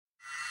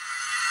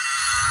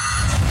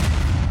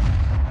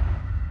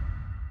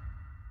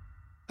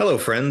Hello,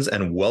 friends,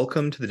 and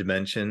welcome to the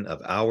dimension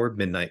of our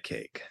midnight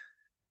cake.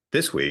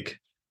 This week,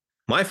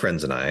 my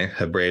friends and I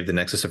have braved the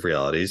nexus of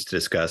realities to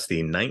discuss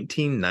the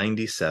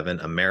 1997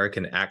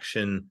 American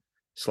action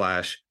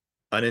slash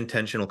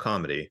unintentional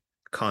comedy,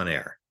 Con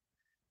Air.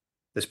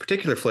 This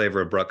particular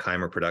flavor of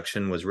Bruckheimer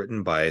production was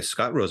written by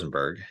Scott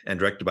Rosenberg and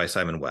directed by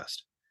Simon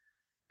West.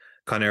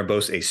 Con Air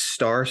boasts a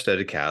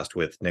star-studded cast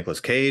with Nicolas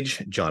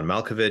Cage, John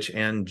Malkovich,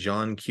 and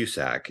John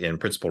Cusack in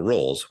principal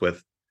roles,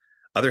 with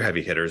other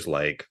heavy hitters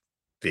like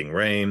Ving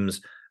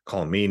Rhames,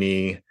 Colm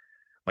Meaney,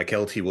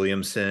 Michael T.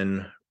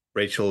 Williamson,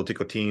 Rachel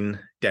Ticotin,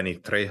 Danny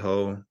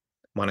Trejo,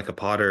 Monica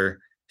Potter,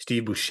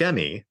 Steve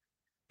Buscemi,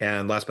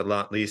 and last but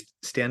not least,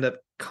 stand-up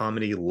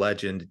comedy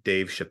legend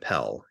Dave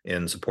Chappelle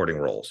in supporting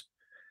roles.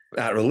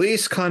 At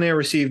release, Con Air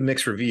received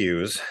mixed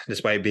reviews,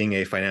 despite being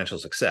a financial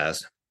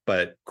success,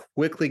 but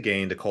quickly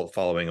gained a cult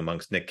following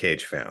amongst Nick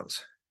Cage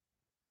fans.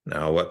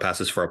 Now, what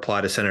passes for a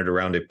plot is centered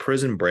around a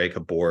prison break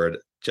aboard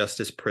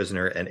Justice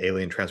Prisoner and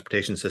Alien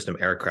Transportation System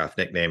aircraft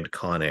nicknamed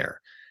Con Air.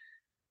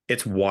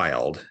 It's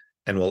wild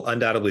and will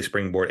undoubtedly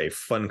springboard a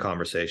fun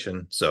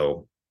conversation,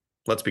 so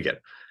let's begin.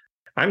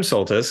 I'm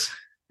Soltis,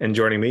 and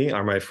joining me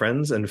are my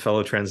friends and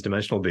fellow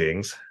transdimensional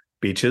beings,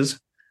 Beaches.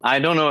 I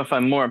don't know if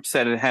I'm more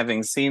upset at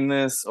having seen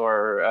this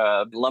or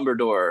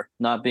Lumberdor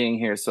not being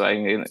here, so I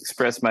can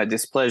express my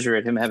displeasure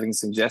at him having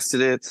suggested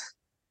it.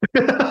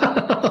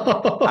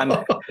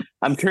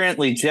 I'm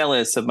currently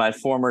jealous of my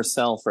former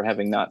self for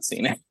having not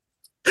seen it.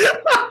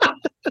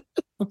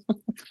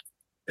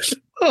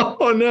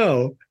 Oh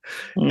no.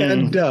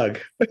 And Doug.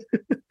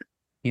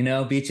 You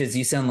know, Beaches,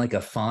 you sound like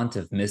a font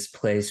of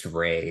misplaced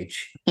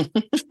rage.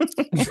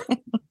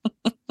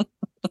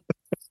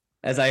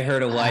 As I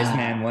heard a wise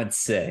man once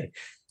say.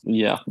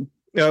 Yeah.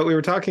 We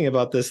were talking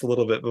about this a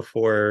little bit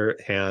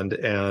beforehand,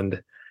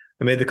 and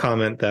I made the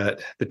comment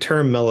that the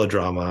term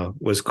melodrama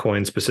was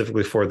coined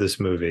specifically for this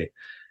movie.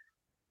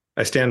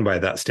 I stand by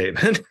that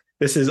statement.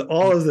 This is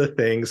all of the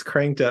things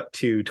cranked up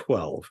to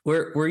 12.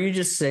 Were you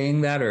just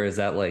saying that, or is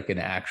that like an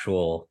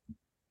actual,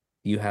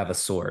 you have a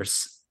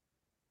source?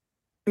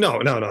 No.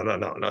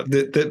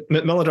 The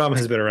melodrama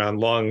has been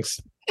around long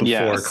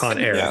before Con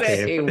Air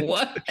came.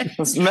 What?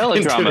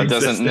 Melodrama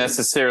doesn't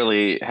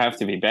necessarily have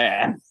to be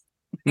bad.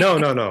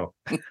 No.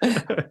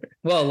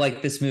 Well,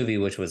 like this movie,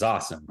 which was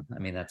awesome. I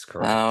mean, that's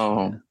correct.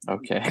 Oh,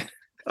 okay.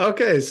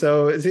 Okay,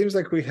 so it seems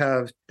like we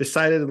have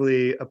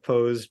decidedly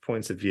opposed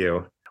points of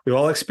view. We've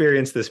all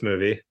experienced this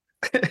movie.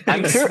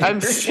 I'm sure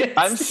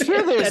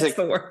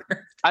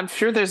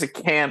there's a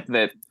camp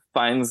that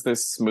finds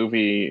this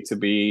movie to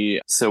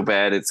be so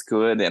bad it's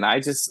good, and I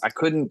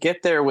couldn't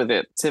get there with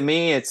it. To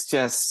me, it's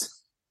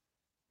just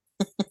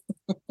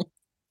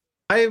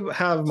I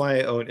have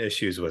my own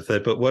issues with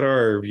it, but what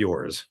are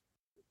yours?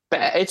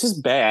 It's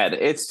just bad.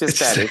 It's just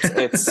bad.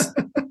 It's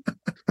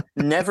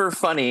never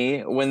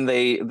funny when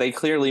they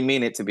clearly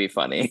mean it to be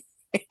funny.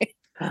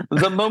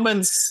 The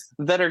moments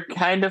that are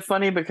kind of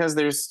funny because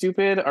they're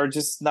stupid are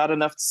just not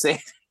enough to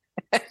say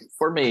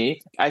for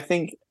me. I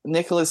think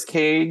Nicolas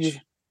Cage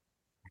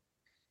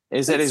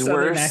is at his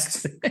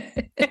worst.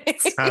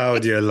 How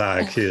do you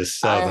like his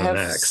southern accent?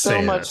 I have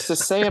so much to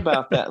say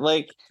about that.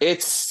 Like,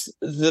 it's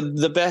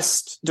the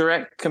best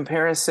direct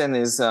comparison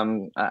is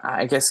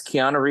I guess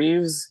Keanu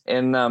Reeves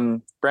in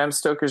Bram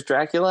Stoker's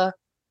Dracula,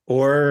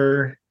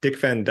 or Dick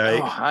Van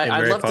Dyke.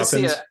 I'd love to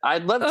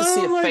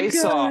see a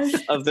face-off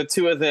of the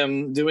two of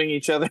them doing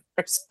each other's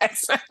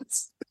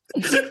accents.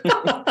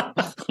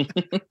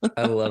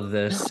 I love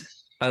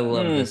this. I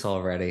love this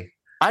already.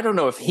 I don't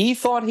know if he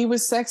thought he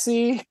was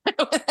sexy.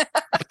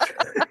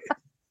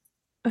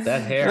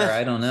 That hair,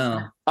 I don't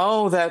know.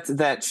 Oh,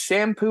 that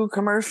shampoo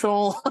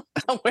commercial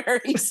where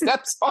he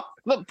steps off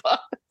the bus.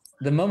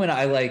 The moment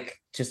I like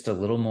just a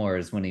little more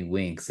is when he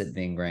winks at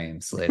Ving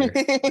Rhames later.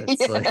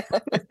 It's like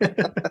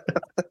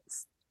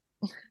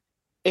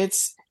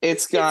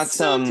it's got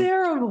so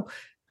terrible.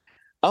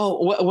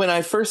 Oh, when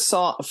I first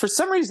saw, for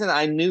some reason,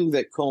 I knew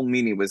that Colm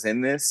Meaney was in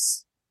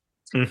this.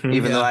 Mm-hmm.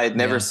 Even though I had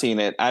never seen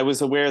it, I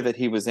was aware that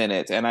he was in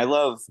it, and I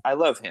love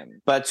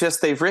him. But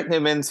just they've written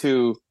him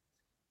into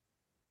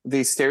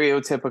the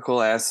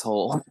stereotypical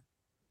asshole.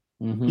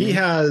 Mm-hmm. He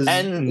has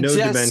no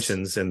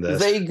dimensions in this.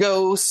 They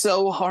go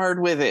so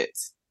hard with it,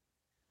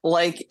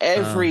 like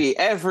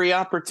every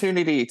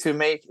opportunity to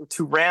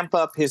ramp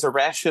up his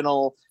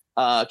irrational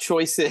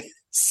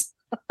choices.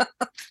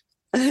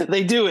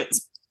 They do it.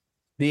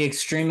 The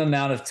extreme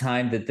amount of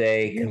time that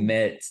they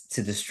commit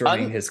to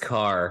destroying his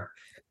car.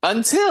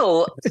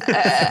 Until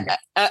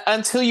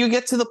you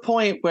get to the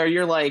point where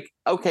you're like,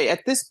 okay,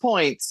 at this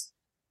point.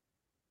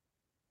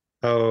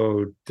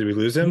 Oh, did we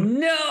lose him?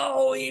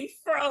 No, he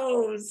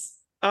froze.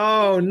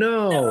 Oh,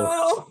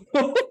 no.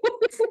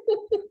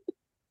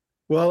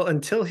 Well,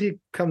 until he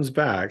comes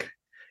back,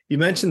 you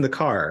mentioned the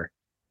car.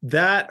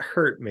 That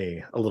hurt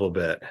me a little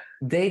bit.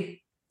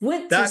 They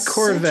went that to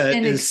Corvette such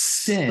an is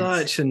extent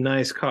such a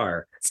nice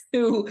car.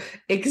 To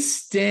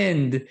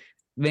extend,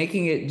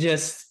 making it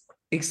just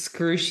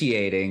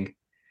excruciating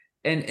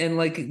And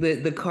like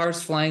the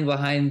car's flying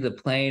behind the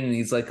plane, and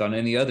he's like, on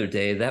any other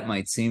day, that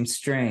might seem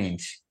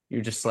strange.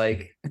 You're just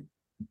like,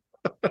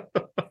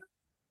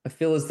 I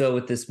feel as though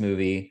with this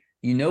movie,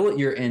 you know what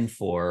you're in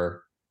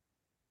for.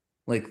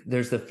 Like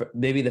there's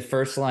maybe the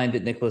first line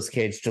that Nicolas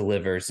Cage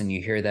delivers, and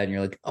you hear that, and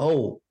you're like,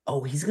 oh,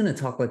 he's gonna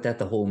talk like that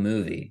the whole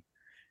movie.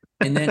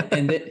 And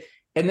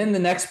then the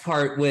next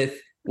part with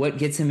what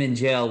gets him in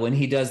jail when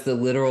he does the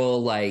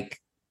literal like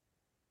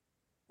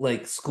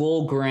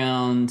school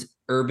ground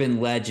urban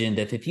legend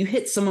of if you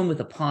hit someone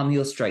with a palm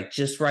heel strike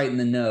just right in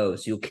the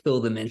nose, you'll kill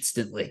them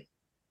instantly.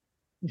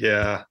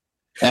 Yeah.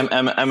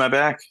 Am I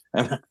back?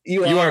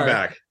 You are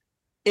back.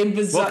 In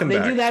bizarre, Welcome they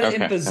back. do that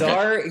Okay, in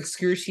bizarre,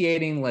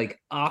 excruciating, like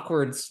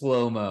awkward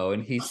slow mo,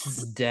 and he's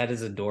just dead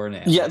as a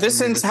doornail. Yeah,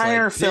 this And you're just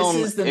entire like, film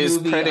this is the is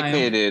movie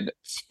predicated.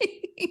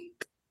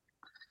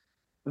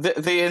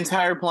 The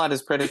entire plot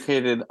is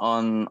predicated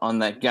on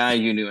that guy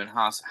you knew in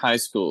high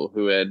school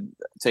who had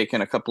taken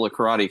a couple of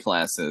karate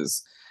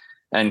classes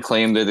and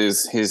claimed that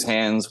his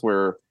hands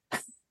were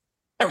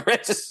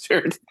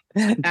registered.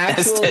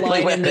 Actual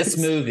line in this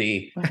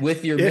movie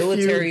with your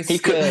military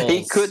skills.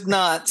 He could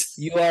not.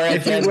 You are a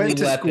deadly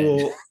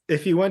weapon.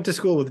 If you went to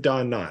school with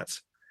Don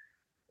Knotts,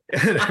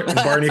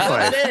 Barney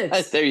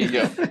Fife. There you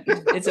go.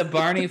 It's a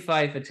Barney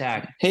Fife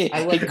attack. He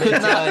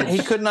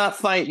could not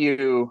fight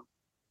you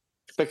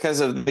because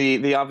of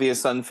the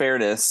obvious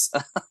unfairness.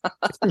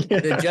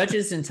 The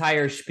judge's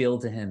entire spiel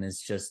to him is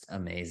just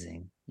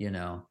amazing. You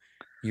know,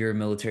 your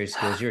military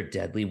skills, you're a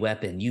deadly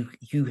weapon.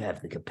 You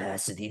have the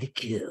capacity to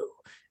kill.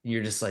 And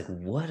you're just like,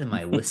 what am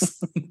I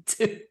listening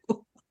to?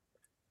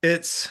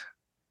 It's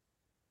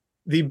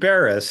the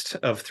barest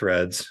of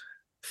threads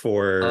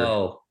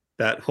for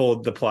that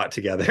hold the plot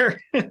together.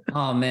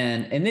 Oh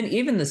man. And then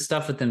even the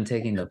stuff with them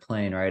taking the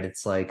plane, right?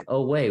 It's like,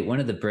 oh wait,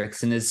 one of the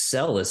bricks in his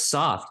cell is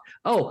soft.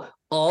 Oh,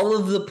 all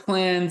of the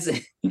plans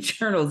and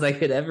journals I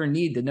could ever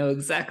need to know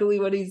exactly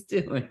what he's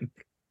doing.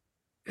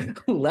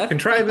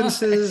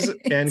 Contrivances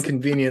and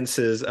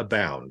conveniences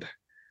abound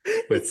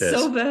with this.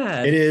 So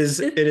bad. It is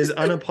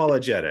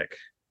unapologetic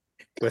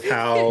with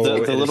how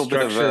the little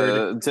bit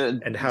of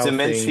and how Da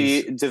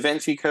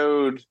Vinci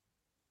Code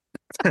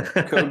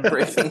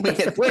breaking.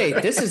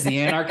 Wait, this is the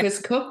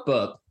anarchist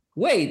cookbook.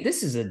 Wait,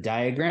 this is a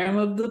diagram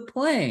of the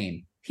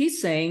plane.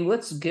 He's saying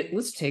let's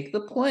take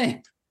the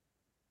plane.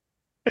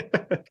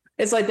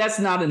 It's like that's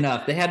not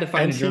enough. They had to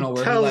find a journal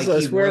where tells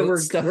us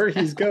where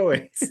he's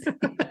going.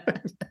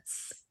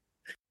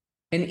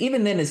 And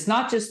even then, it's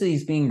not just that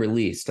he's being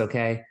released,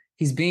 okay?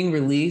 He's being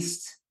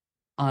released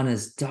on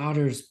his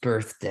daughter's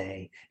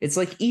birthday. It's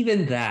like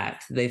even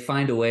that, they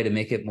find a way to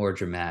make it more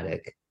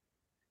dramatic.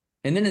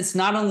 And then it's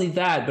not only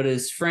that, but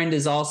his friend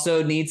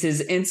needs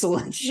his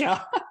insulin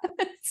shots.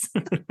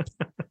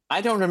 I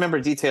don't remember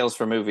details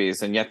for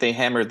movies, and yet they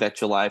hammered that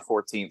July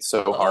 14th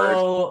so hard.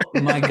 Oh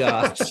my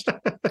gosh.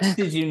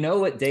 Did you know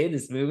what day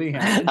this movie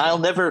happened?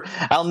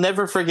 I'll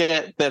never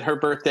forget that her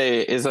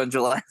birthday is on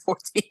July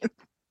 14th.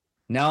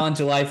 Now on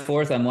July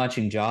 4th, I'm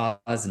watching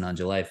Jaws, and on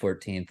July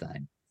 14th,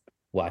 I'm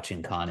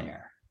watching Con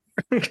Air.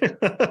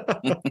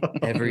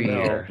 Every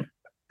year.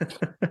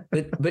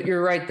 But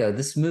you're right, though.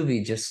 This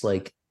movie just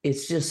like,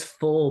 it's just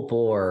full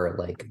bore,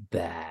 like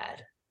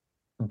bad.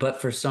 But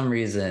for some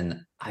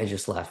reason, I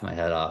just laughed my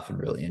head off and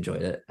really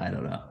enjoyed it. I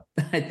don't know.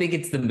 I think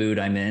it's the mood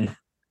I'm in.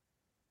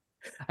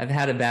 I've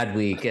had a bad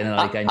week, and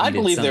like I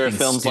believe there are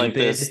films stupid. like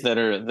this that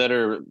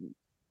are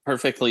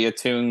perfectly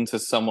attuned to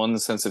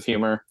someone's sense of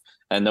humor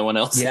and no one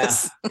else's. Yeah,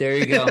 there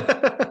you go.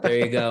 There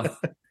you go.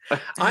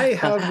 I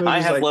have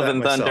like Love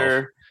and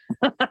Thunder.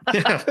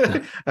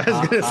 Yeah, I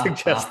was going to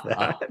suggest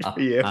that for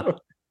you.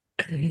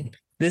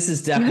 This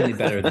is definitely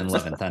better than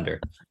Love and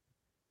Thunder.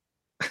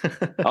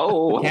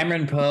 Oh,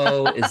 Cameron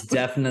Poe is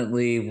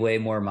definitely way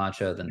more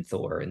macho than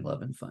Thor in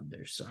Love and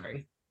Thunder.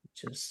 Sorry,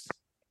 just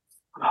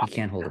he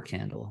can't hold a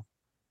candle.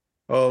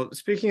 Well,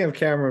 speaking of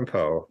Cameron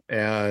Poe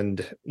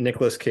and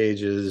Nicolas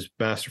Cage's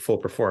masterful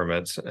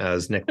performance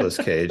as Nicolas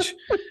Cage,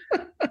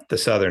 the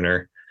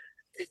Southerner,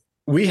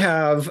 we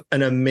have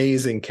an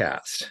amazing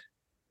cast.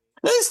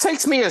 This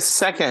takes me a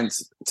second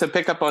to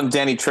pick up on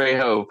Danny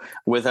Trejo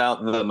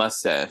without the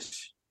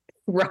mustache.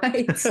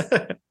 Right.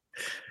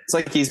 It's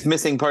like he's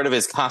missing part of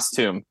his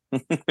costume.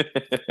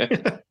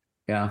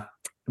 Yeah.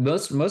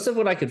 Most of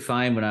what I could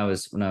find when I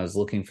was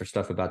looking for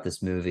stuff about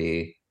this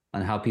movie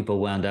on how people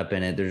wound up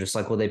in it, they're just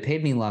like, well, they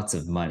paid me lots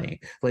of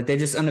money. Like they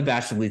just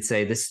unabashedly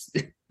say this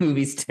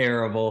movie's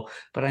terrible,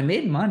 but I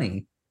made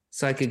money,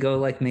 so I could go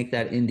like make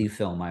that indie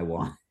film I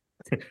want.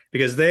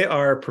 Because they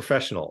are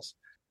professionals.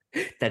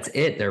 That's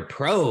it. They're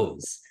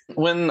pros.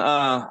 When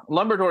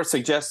Lumberdor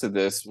suggested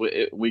this,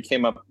 we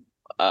came up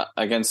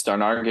against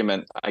an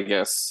argument, I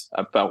guess,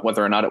 about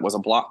whether or not it was a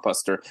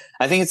blockbuster.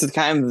 I think it's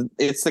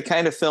the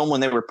kind of film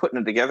when they were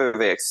putting it together,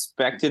 they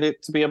expected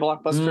it to be a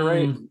blockbuster,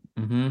 right?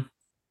 Mm-hmm.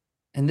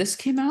 And this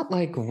came out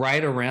like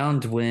right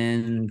around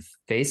when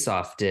Face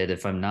Off did,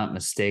 if I'm not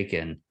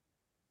mistaken.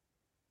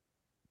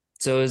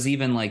 So it was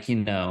even like,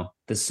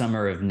 the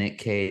summer of Nick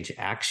Cage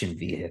action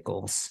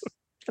vehicles.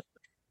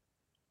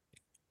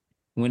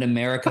 When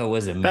America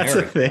was That's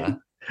a thing. America.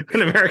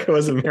 When America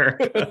was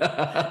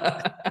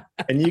America.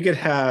 And you could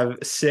have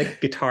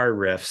sick guitar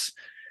riffs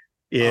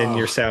in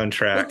your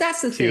soundtrack But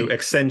that's the to thing.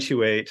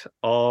 accentuate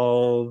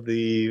all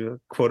the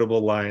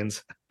quotable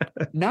lines.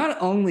 Not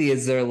only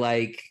is there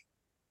like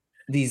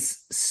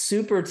these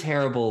super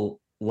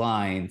terrible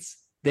lines,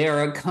 they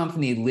are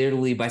accompanied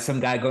literally by some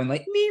guy going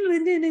like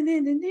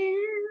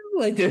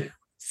to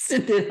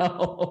send it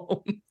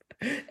home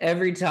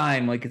every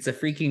time, like it's a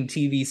freaking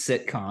TV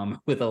sitcom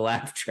with a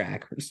laugh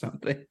track or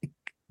something.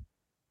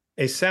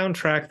 A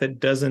soundtrack that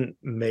doesn't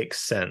make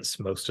sense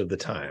most of the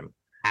time.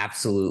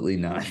 Absolutely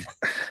not.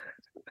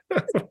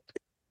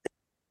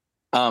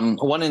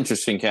 One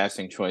interesting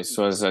casting choice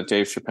was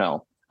Dave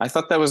Chappelle. I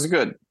thought that was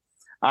good.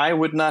 I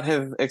would not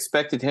have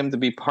expected him to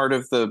be part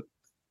of the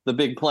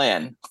big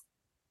plan.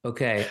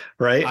 Okay.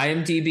 Right?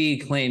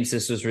 IMDb claims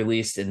this was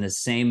released in the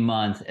same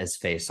month as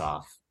Face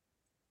Off.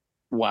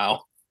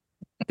 Wow.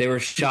 They were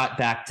shot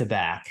back to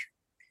back.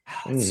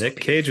 Nick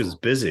Cage was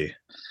busy.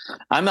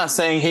 I'm not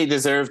saying he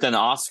deserved an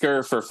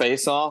Oscar for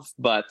Face Off,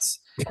 but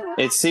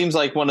it seems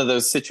like one of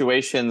those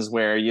situations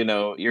where, you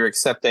know, you're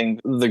accepting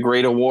the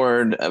great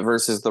award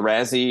versus the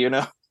Razzie, you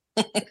know?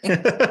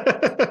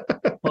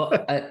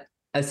 Well,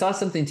 I saw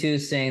something too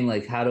saying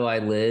like How Do I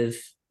Live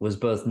was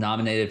both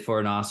nominated for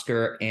an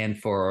Oscar and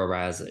for a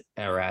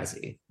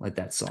Razzie, like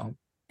that song.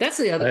 That's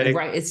the other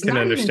right. It's can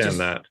not understand even just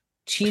that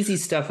cheesy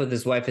stuff with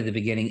his wife at the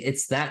beginning.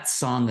 It's that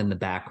song in the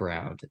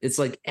background. It's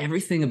like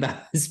everything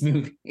about this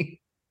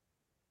movie.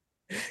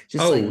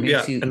 Just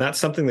and that's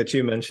something that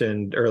you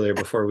mentioned earlier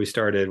before we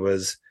started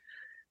was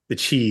the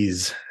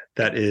cheese.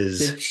 That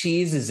is the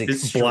cheese is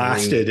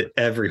blasted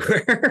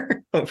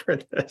everywhere over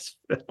this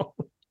film.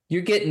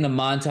 You're getting the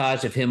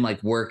montage of him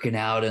like working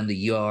out in the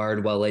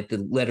yard while like the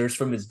letters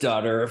from his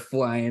daughter are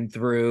flying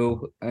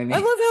through. I mean, I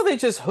love how they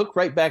just hook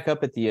right back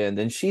up at the end,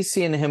 and she's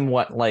seeing him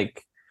what,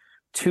 like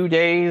 2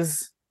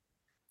 days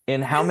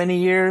in how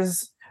many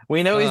years?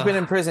 We know he's been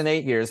in prison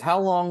 8 years. How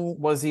long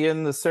was he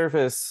in the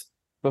service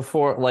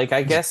before? Like,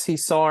 I guess he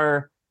saw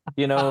her,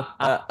 you know,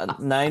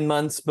 9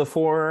 months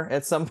before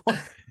at some point.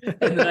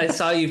 And then I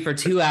saw you for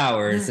 2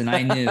 hours, and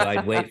I knew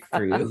I'd wait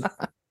for you.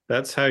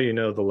 That's how you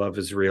know the love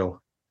is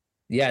real.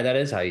 Yeah, that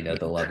is how you know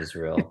the love is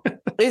real.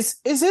 Is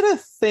it a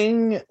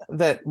thing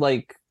that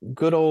like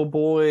good old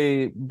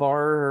boy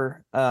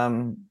bar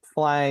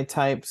fly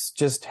types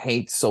just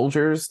hate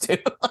soldiers too?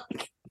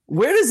 Like,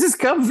 where does this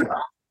come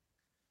from?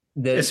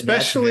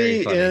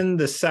 Especially in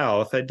the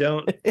South, I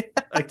don't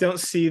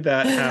see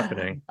that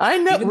happening. I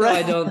know, even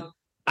though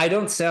I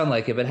don't sound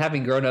like it, but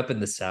having grown up in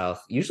the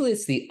South, usually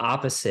it's the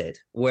opposite,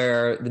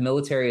 where the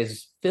military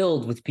is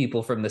filled with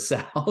people from the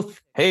South.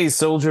 Hey,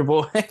 soldier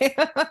boy.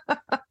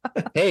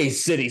 Hey,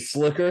 city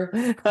slicker.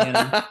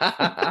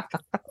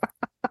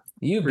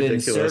 You've been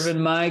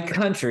serving my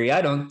country.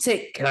 I don't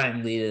take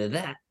kindly to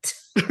that.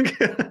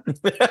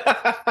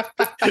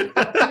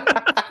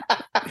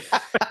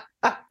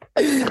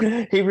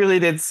 He really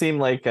did seem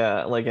like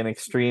an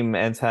extreme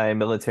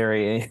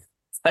anti-military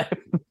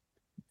type.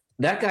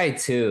 That guy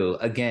too,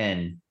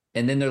 again.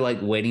 And then they're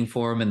like waiting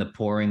for him in the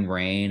pouring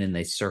rain and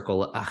they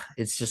circle.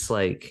 It's just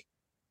like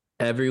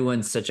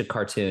everyone's such a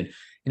cartoon.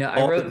 You know,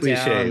 I wrote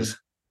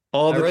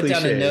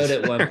down a note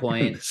at one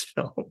point.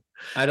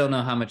 I don't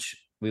know how much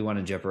we want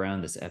to jump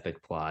around this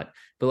epic plot,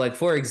 but like,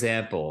 for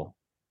example,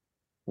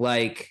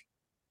 like,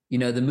 you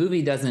know, the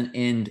movie doesn't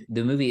end.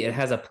 The movie, it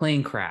has a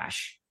plane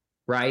crash,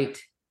 right?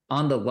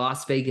 On the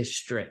Las Vegas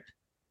Strip.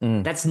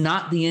 That's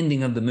not the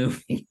ending of the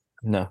movie.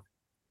 No.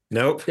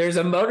 Nope. There's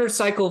a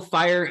motorcycle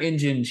fire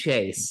engine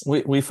chase.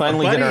 We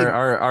finally get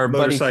our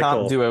buddy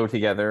cop duo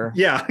together.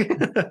 Yeah.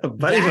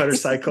 Buddy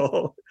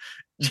motorcycle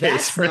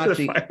chase for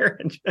the fire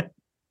engine.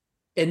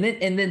 And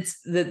then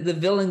the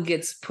villain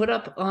gets put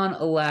up on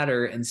a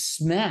ladder and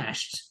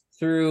smashed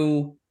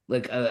through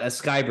like a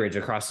sky bridge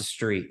across the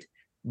street.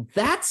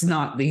 That's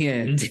not the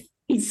end.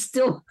 He's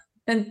still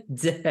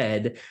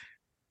dead.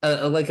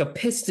 Like a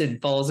piston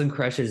falls and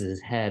crushes his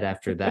head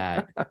after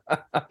that.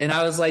 And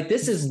I was like,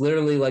 this is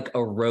literally like a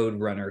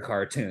Roadrunner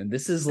cartoon.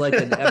 This is like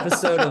an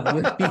episode of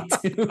Looney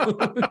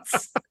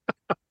Tunes.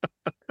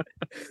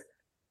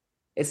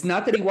 It's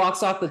not that he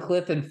walks off the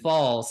cliff and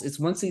falls. It's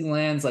once he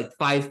lands, like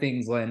 5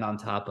 things land on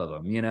top of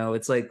him. You know,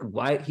 it's like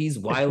he's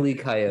Wile E.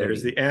 Coyote.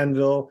 There's the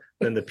anvil,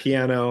 then the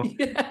piano.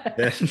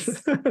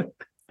 Yes. Then...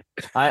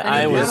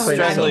 I was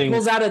struggling. He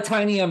pulls out a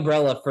tiny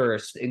umbrella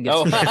first and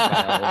gets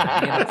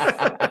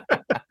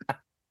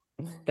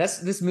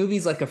this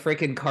movie's like a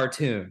freaking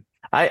cartoon.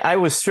 I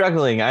was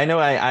struggling. I know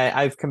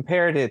I've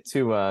compared it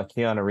to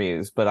Keanu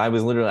Reeves, but I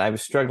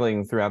was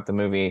struggling throughout the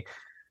movie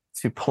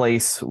to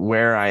place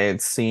where I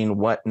had seen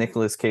what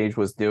Nicolas Cage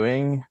was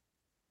doing.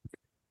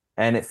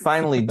 And it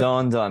finally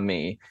dawned on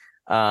me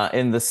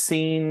in the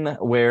scene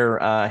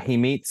where he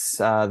meets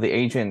the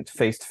agent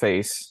face to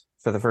face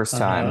for the first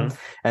time,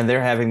 and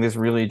they're having this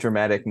really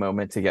dramatic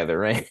moment together,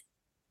 right?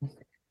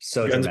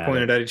 So guns dramatic.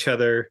 pointed at each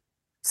other.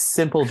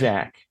 Simple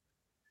Jack.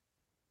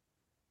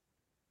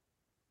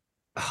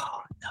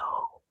 Oh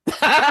no.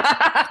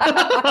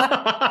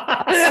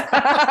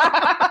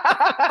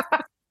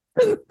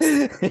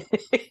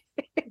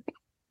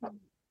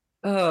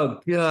 Oh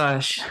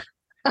gosh.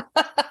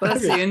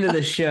 That's the end of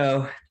the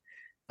show.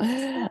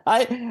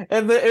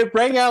 It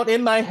rang out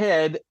in my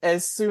head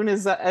as soon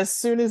as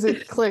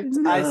it clicked.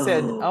 No. I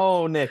said,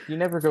 "Oh, Nick, you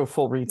never go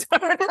full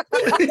retard."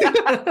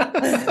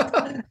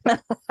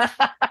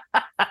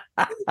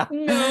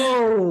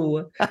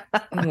 No.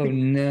 Oh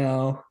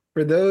no.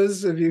 For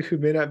those of you who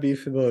may not be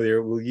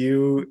familiar, will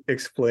you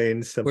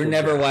explain Simple We're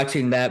never Jack?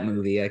 watching that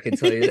movie, I can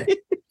tell you that.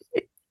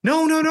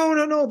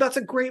 No. That's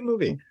a great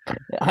movie.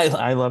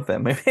 I love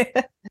that movie.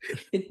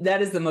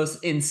 That is the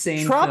most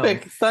insane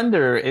Tropic film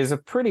Thunder is a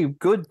pretty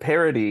good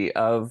parody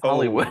of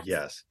Hollywood. Oh,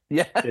 yes,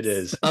 Yes, it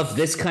is. of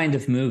this kind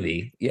of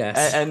movie.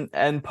 Yes.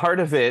 and part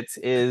of it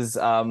is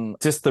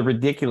just the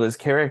ridiculous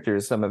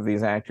characters some of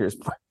these actors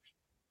play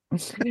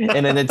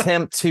in an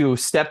attempt to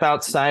step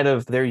outside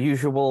of their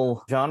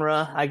usual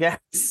genre, I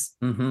guess.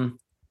 Mm-hmm.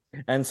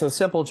 And so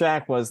Simple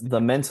Jack was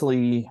the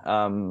mentally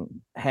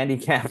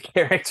handicapped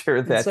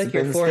character that It's like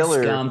your Ben Forrest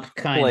Stiller Gump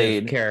kind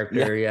played. of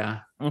character, yeah.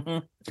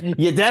 Mm-hmm.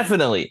 Yeah,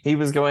 definitely. He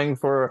was going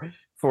for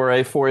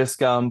a Forrest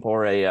Gump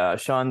or a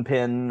Sean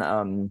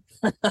Penn.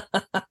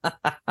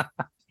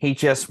 He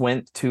just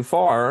went too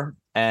far,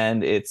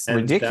 and it's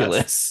ridiculous.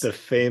 That's the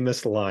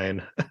famous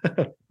line.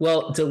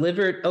 Well,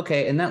 delivered.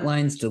 Okay, and that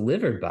line's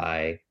delivered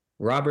by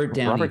Robert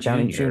Downey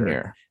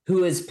Jr.,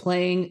 who is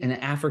playing an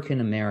African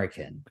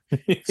American.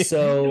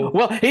 So,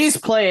 well, he's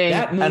playing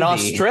an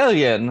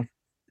Australian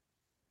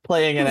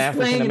playing an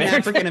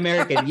African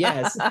American.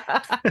 Yes.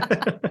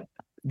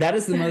 That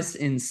is the most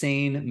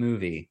insane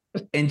movie.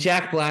 And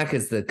Jack Black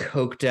is the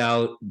coked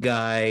out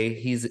guy.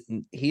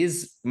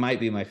 He's might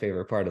be my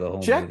favorite part of the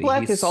whole Jack movie.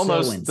 Black He's is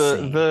almost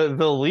the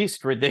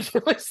least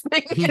ridiculous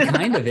thing. He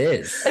kind of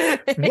is.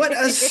 What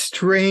a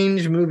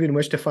strange movie in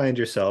which to find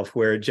yourself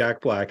where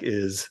Jack Black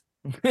is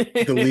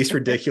the least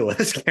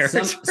ridiculous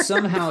character.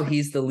 Somehow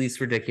he's the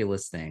least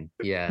ridiculous thing.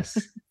 Yes.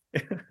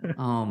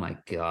 Oh my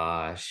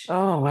gosh.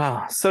 Oh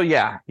wow. So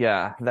yeah.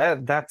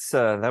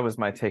 That was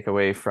my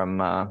takeaway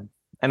from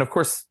and of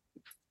course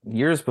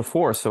years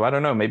before, so I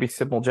don't know, maybe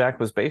Simple Jack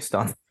was based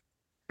on.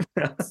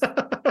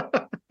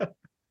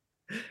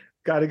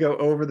 Got to go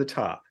over the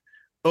top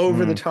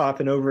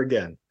and over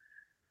again,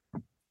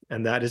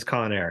 and that is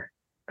Con Air.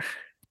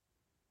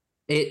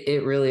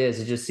 It really is.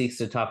 It just seeks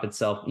to top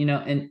itself,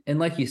 and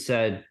like you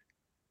said,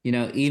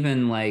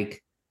 even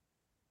like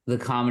the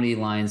comedy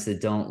lines that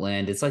don't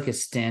land, it's like a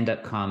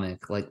stand-up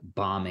comic like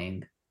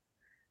bombing.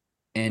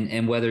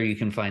 And whether you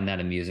can find that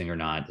amusing or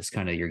not is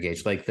kind of your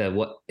gauge. Like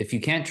what if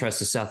you can't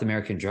trust a South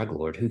American drug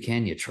lord, who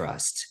can you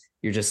trust?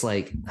 You're just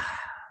like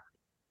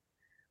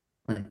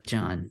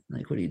John,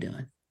 like, what are you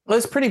doing? Well,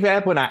 it's pretty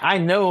bad when I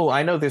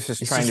know this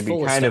is trying to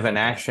be kind of an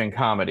like action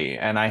comedy,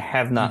 and I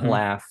have not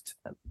lauged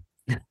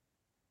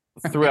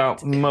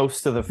throughout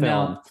most of the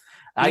film. No.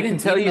 I can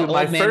tell you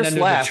my first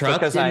laugh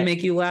because didn't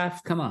make you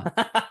laugh. Come on.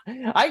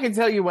 I can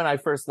tell you when I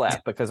first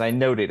laughed because I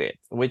noted it,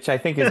 which I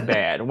think is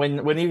bad.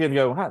 When you can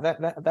go, huh,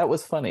 that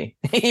was funny,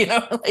 and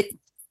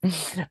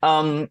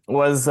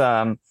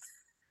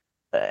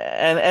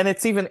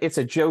it's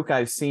a joke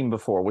I've seen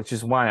before, which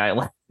is why I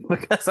laugh,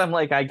 because I'm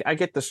like I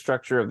get the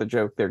structure of the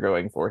joke they're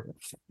going for.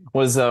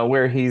 Was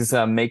where he's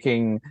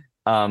making.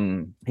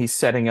 He's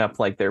setting up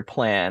like their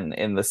plan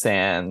in the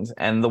sand,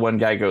 and the one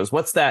guy goes,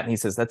 "What's that?" And he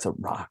says, "That's a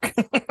rock."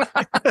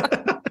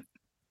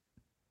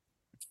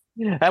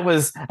 That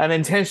was an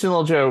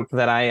intentional joke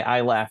that I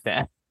laughed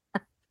at.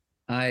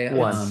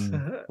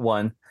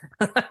 One.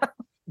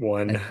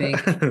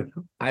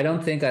 I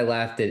don't think I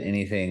laughed at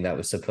anything that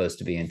was supposed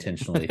to be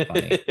intentionally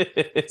funny.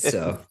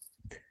 So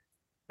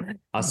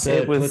I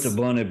said, put the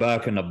bunny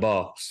back in the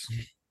box.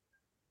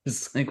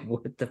 It's like,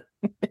 what the?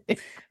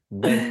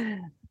 What?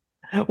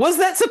 Was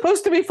that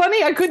supposed to be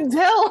funny? I couldn't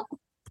tell.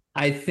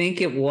 I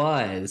think it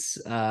was.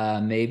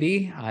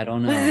 Maybe. I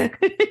don't know.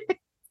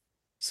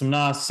 Some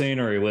nice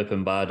scenery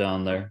whipping by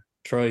down there.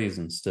 Trees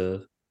and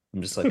stuff.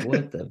 I'm just like,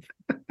 what the?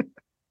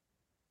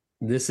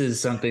 This is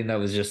something that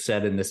was just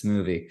said in this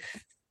movie.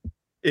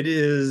 It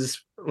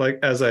is, like,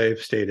 as I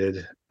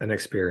stated, an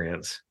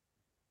experience.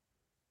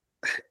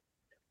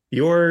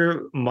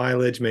 Your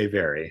mileage may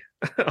vary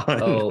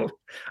on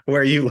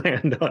where you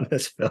land on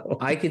this film.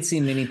 I could see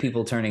many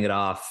people turning it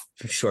off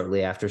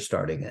shortly after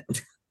starting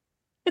it.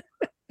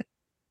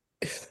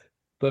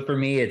 But for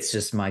me, it's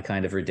just my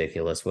kind of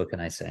ridiculous. What can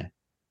I say?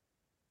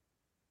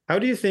 How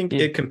do you think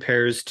it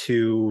compares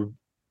to,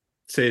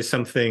 say,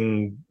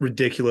 something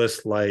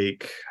ridiculous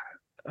like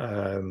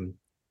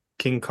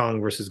King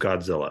Kong versus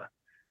Godzilla?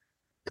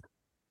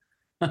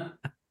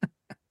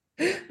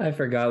 I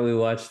forgot we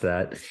watched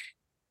that.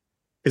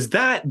 Is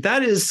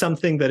that is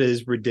something that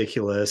is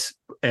ridiculous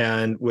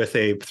and with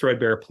a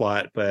threadbare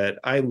plot, but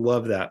I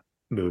love that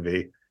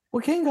movie.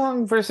 Well, King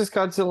Kong versus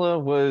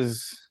Godzilla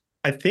was,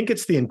 I think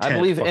it's the intent, I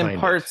believe, in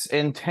parts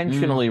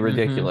intentionally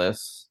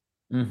ridiculous.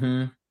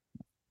 Mm-hmm.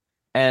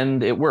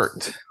 And it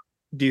worked.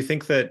 Do you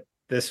think that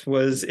this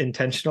was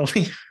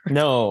intentionally?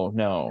 No.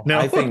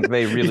 I think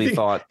they really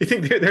thought. You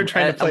think they're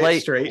trying to play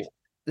it straight?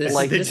 This,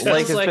 Like this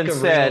it's feels been a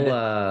said,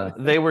 real,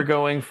 they were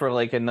going for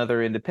like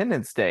another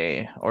Independence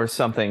Day or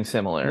something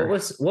similar.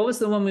 what was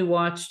the one we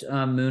watched?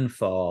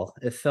 Moonfall.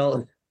 It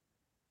felt.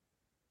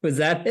 Was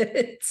that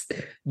it?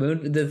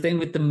 Moon. The thing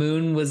with the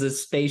moon was a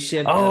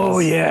spaceship. Oh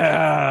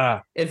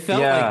yeah, It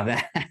felt like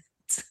that.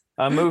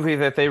 A movie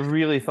that they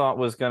really thought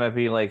was going to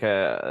be like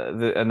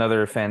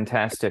another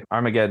fantastic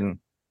Armageddon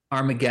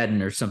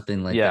Or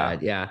something like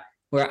that. Yeah.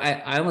 Where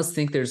I almost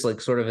think there's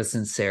like sort of a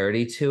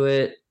sincerity to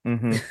it.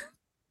 Mm-hmm.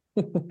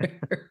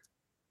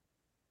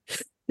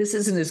 This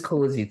isn't as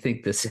cool as you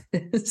think this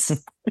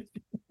is.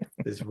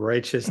 This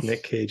righteous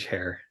Nick Cage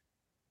hair.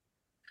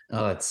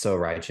 Oh, it's so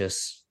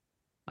righteous.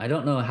 I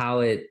don't know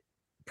how it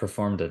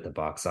performed at the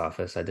box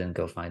office. I didn't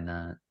go find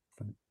that.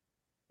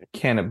 It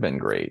can't have been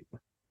great.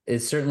 It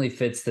certainly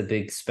fits the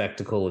big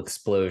spectacle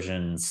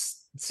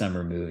explosions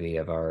summer movie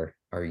of our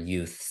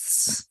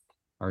youths.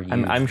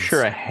 I'm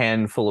sure a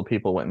handful of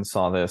people went and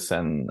saw this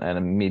and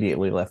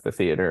immediately left the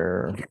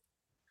theater,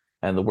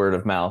 and the word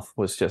of mouth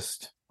was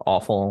just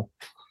awful.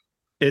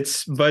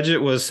 Its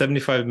budget was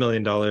 $75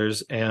 million,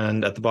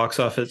 and at the box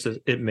office,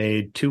 it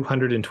made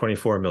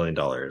 $224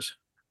 million.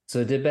 So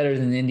it did better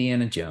than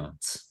Indiana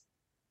Jones.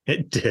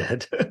 It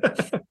did.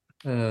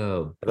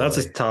 Oh, boy. That's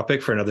a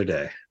topic for another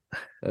day.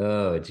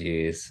 Oh,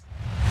 geez.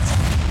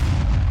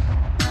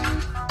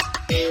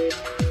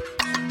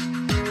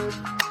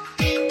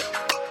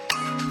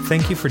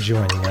 Thank you for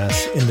joining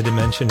us in the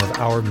dimension of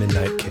Our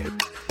Midnight Cape.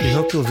 We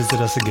hope you'll visit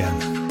us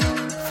again.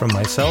 From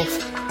myself,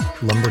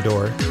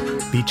 Lumberdor,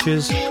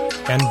 Beaches,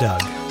 and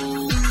Doug,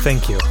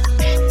 thank you,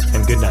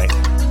 and good night.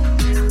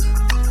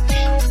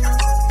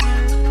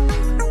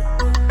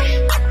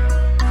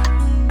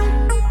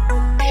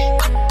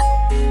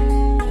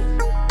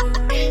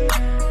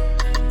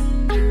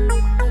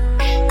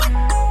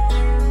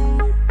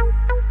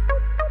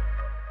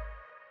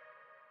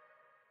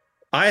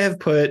 I have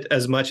put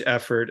as much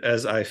effort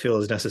as I feel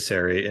is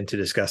necessary into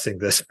discussing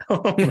this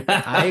film.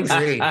 I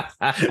agree.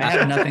 I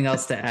have nothing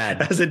else to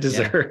add. As it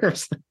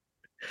deserves. Yeah.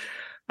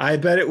 I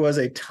bet it was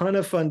a ton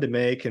of fun to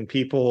make, and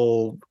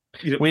people.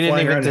 We didn't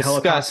even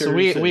discuss.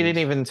 We didn't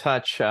even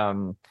touch.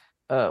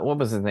 What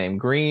was his name?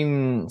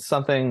 Green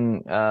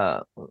something.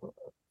 The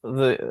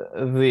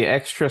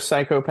extra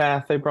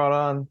psychopath they brought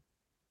on.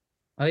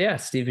 Oh yeah,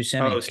 Steve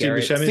Buscemi. Oh, Steve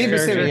Buscemi. Steve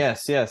Buscemi.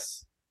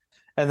 Yes.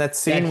 And that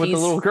scene with the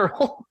little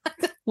girl.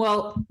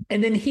 Well,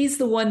 and then he's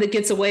the one that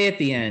gets away at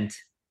the end.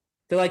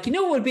 They're like, you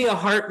know what would be a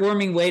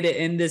heartwarming way to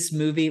end this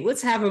movie?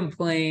 Let's have him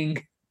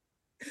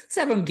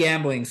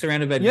gambling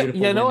surrounded by beautiful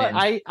women. You know what?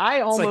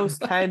 I almost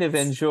kind of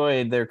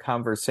enjoyed their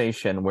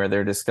conversation where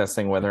they're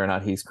discussing whether or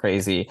not he's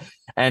crazy.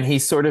 And he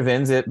sort of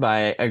ends it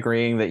by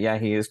agreeing that, yeah,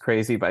 he is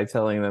crazy, by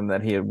telling them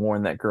that he had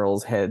worn that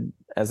girl's head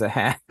as a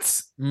hat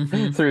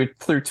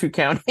through 2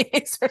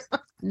 counties or something.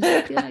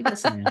 Yeah, I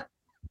guess I am.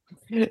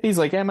 He's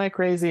like, am I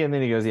crazy? And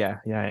then he goes, yeah,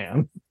 I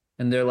am.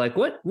 And they're like,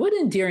 what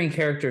endearing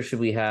character should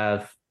we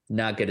have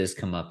not get his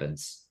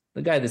comeuppance?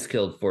 The guy that's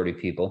killed 40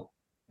 people.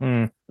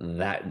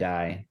 That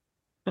guy.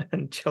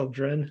 And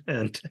children.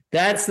 And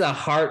that's the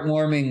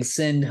heartwarming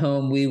send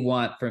home we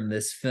want from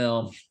this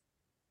film.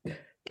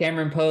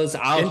 Cameron Poe's,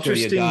 I'll show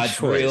you God's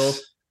real.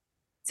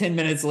 10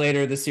 minutes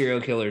later, the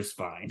serial killer's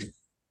fine.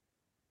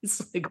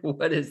 It's like,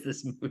 what is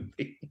this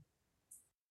movie?